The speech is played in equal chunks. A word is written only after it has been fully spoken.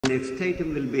next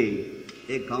item will be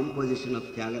a composition of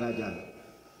Tyagaraja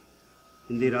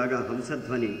in the raga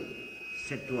hamsadhvani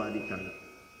set to Aditala.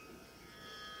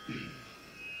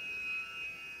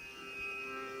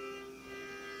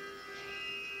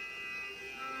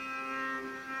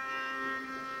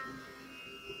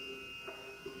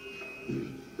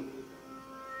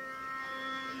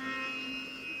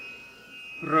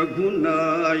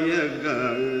 raghunAyakA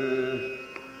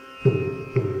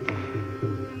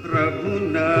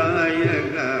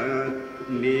raghunAyakA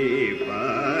ni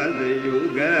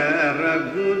pAdayuga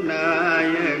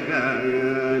raghunAyakA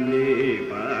ni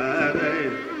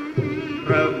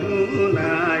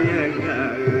raghunAyakA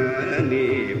ni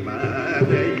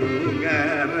pAdayuga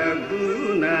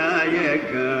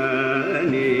raghunAyakA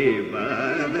ni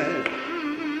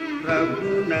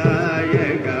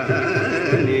raghunAyakA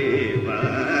ni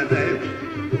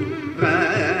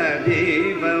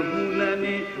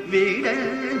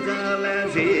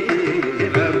vidazalasi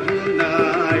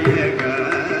raghunAyakA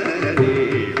ni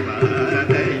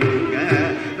pAdayuga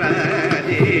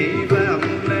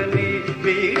radivamulani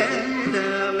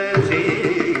vidazalasi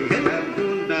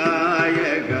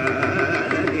raghunAyakA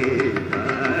ni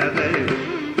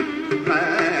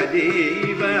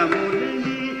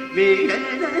radivamulani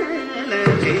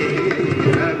vidazalasi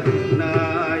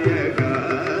raghunAyakA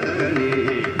ni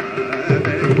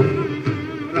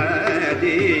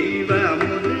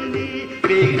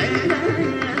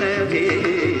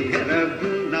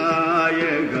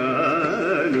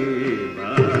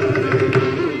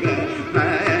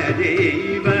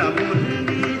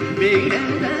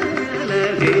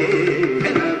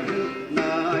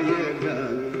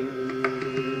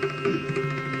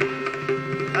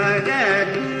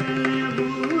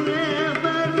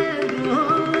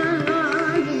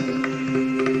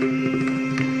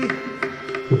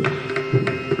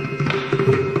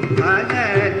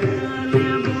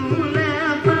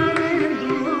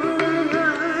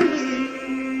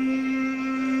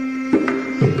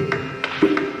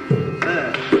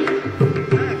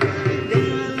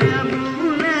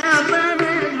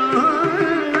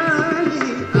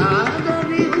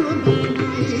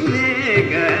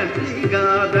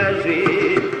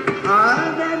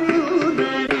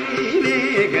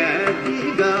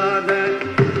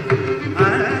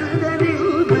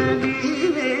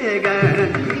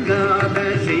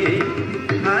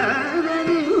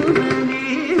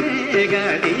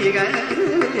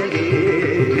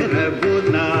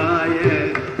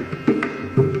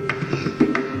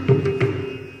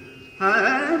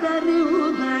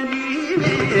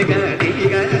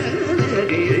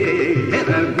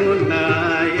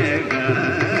raghunAyakA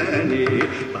ni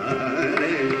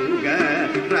pAdayuga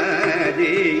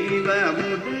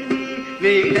radivamulani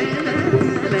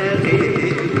vidazalasi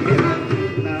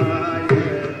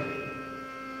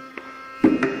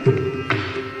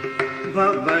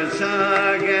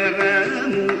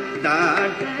bhavasagaramu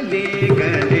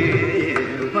daataligane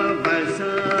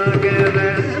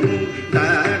bhavasagaramu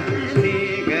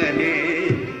daataligane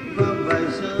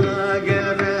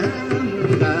bhavasagaramu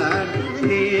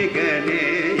daataligane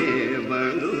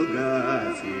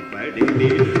balugasi padini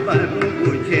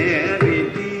parugu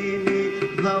cheridini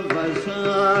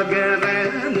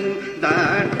bhavasagaramu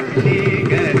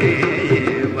daataligane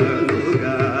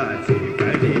balugasi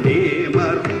padini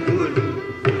marugu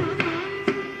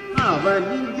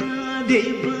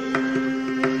avanigadeva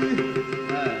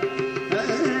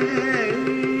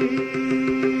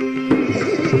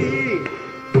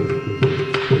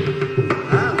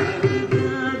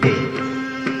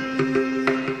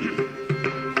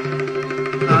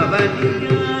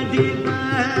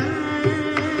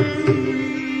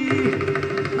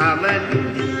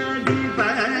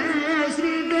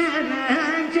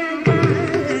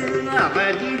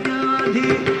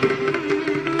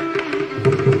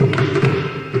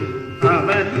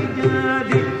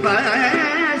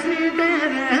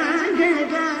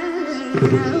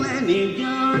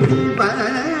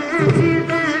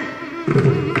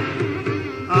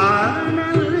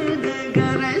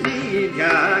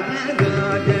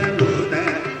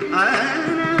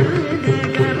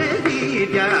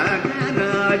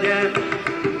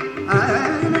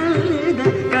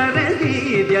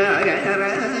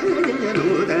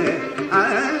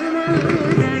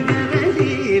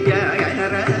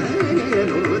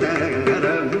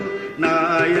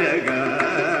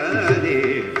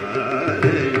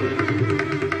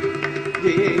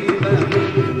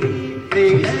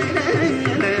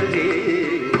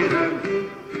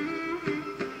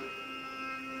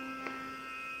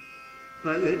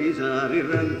Pagarisari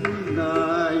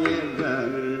raghunAyakA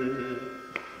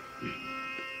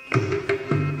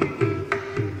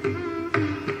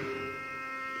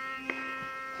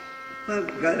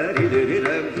பகரிரி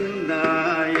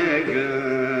ரகுநாயகா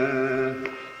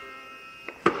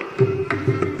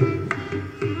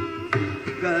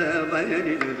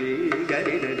கபரிரி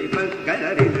கரிரி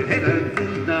பகரிரி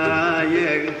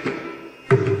ரகுநாயகா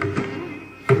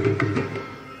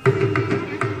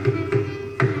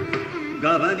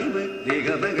Kabini பக்தி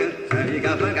கபக சரி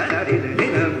கபகரிரி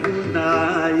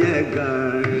ரகுநாயகா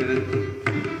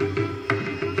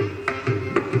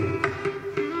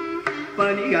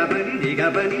பனி கபனி தி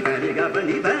கபனி சரி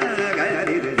கபனி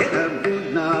பகரிரி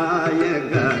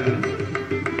ரகுநாயகா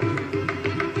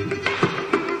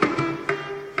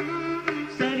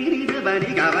சரி ரி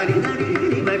பனி கபனி சரி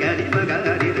ரி பகரி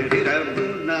பகரிரி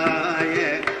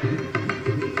ரகுநாயகா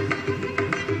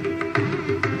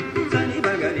சரி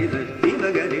பகரி தி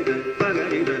பகரி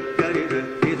பகரி கரி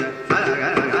தி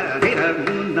பகரி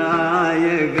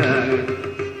ரகுநாயகா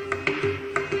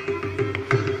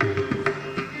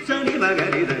சரி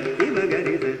பகரி தி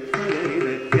பகரி பகரி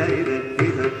கரி தி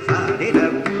பகரி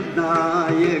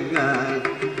ரகுநாயகா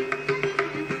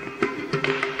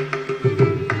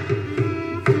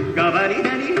கபரி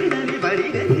தனி தனி பரி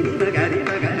கரி பகரி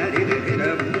பகரி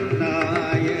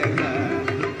ரகுநாயகா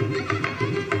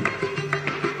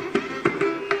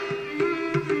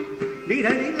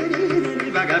நிரலி நிரலி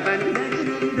பகபனி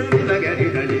நிரலி பகரி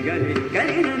தனி கரி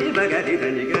கரி நனி பகரி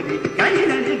தனி கரி கரி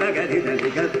நனி பகரி தனி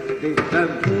கரி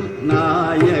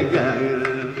ரகுநாயகா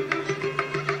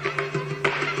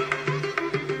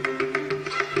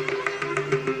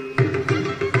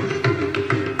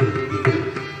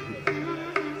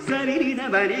சரி ரி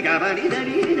பனி கபனி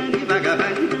தனி நனி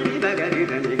பகபனி தனி பகரி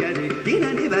தனி கரி தி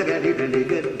நனி பகரி தனி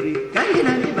கரி கரி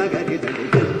நனி பகரி தனி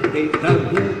கரி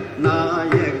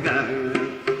ரகுநாயகா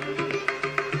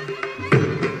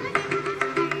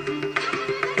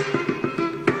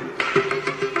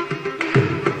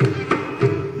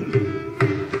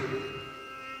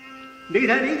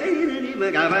நிரலி நனி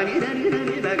பகபனி தனி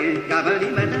நனி பகரி கபனி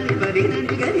பனி பனி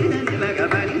நனி கரி நனி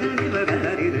பகபனி நனி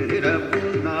பகரி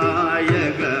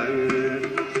ரகுநாயகா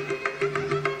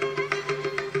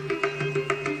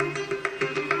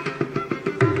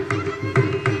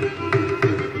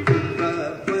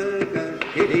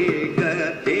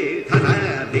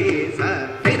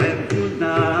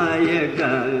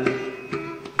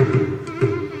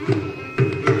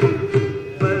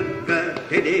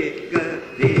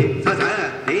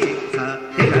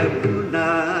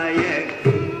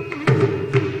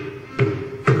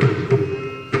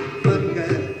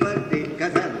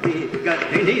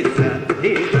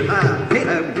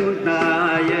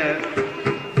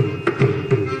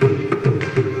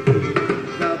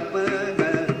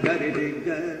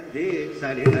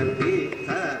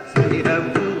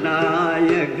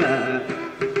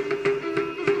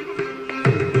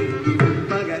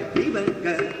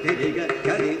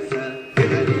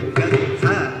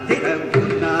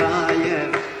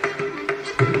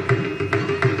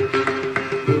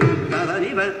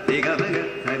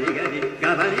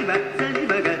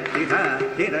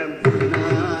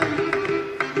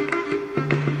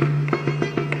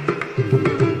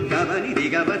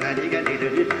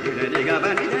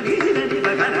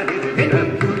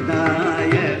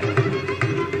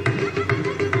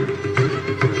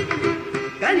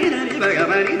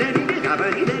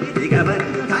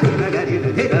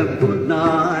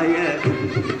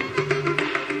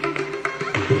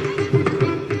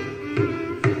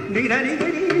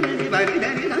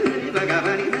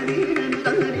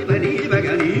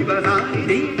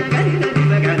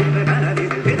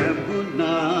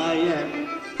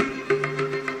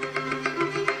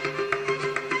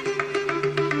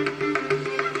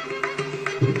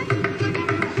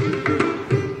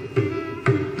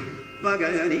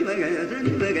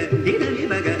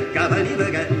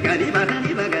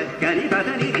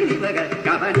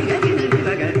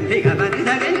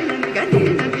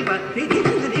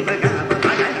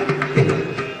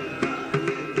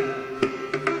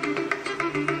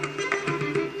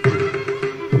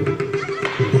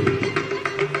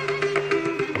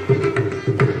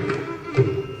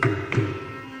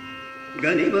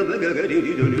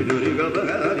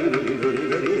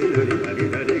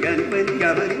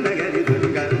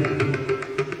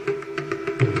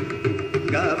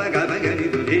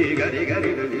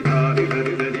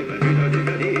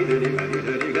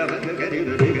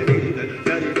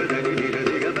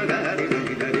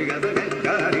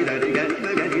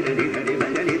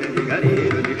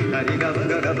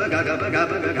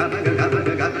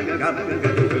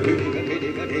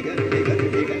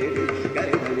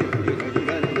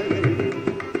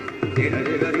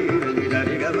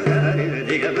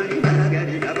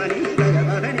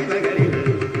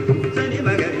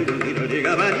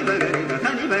Bye.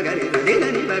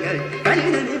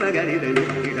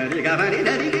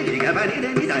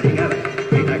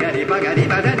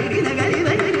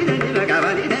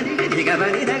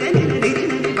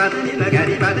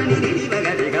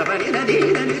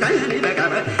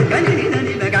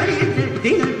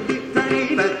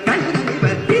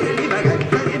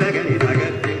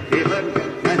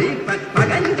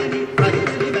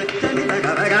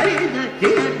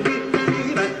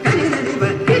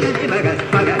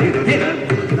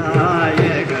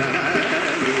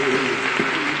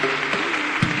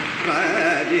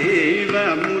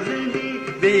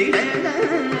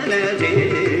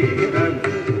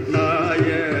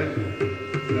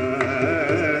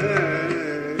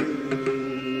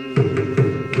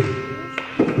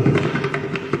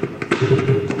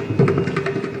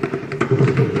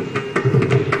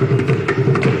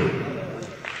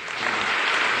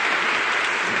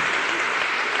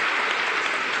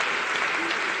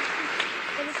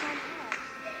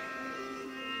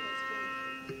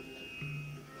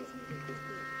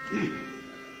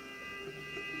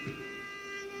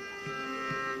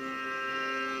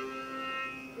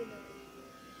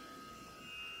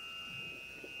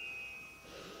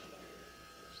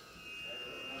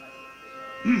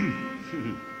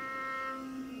 Mm-hmm.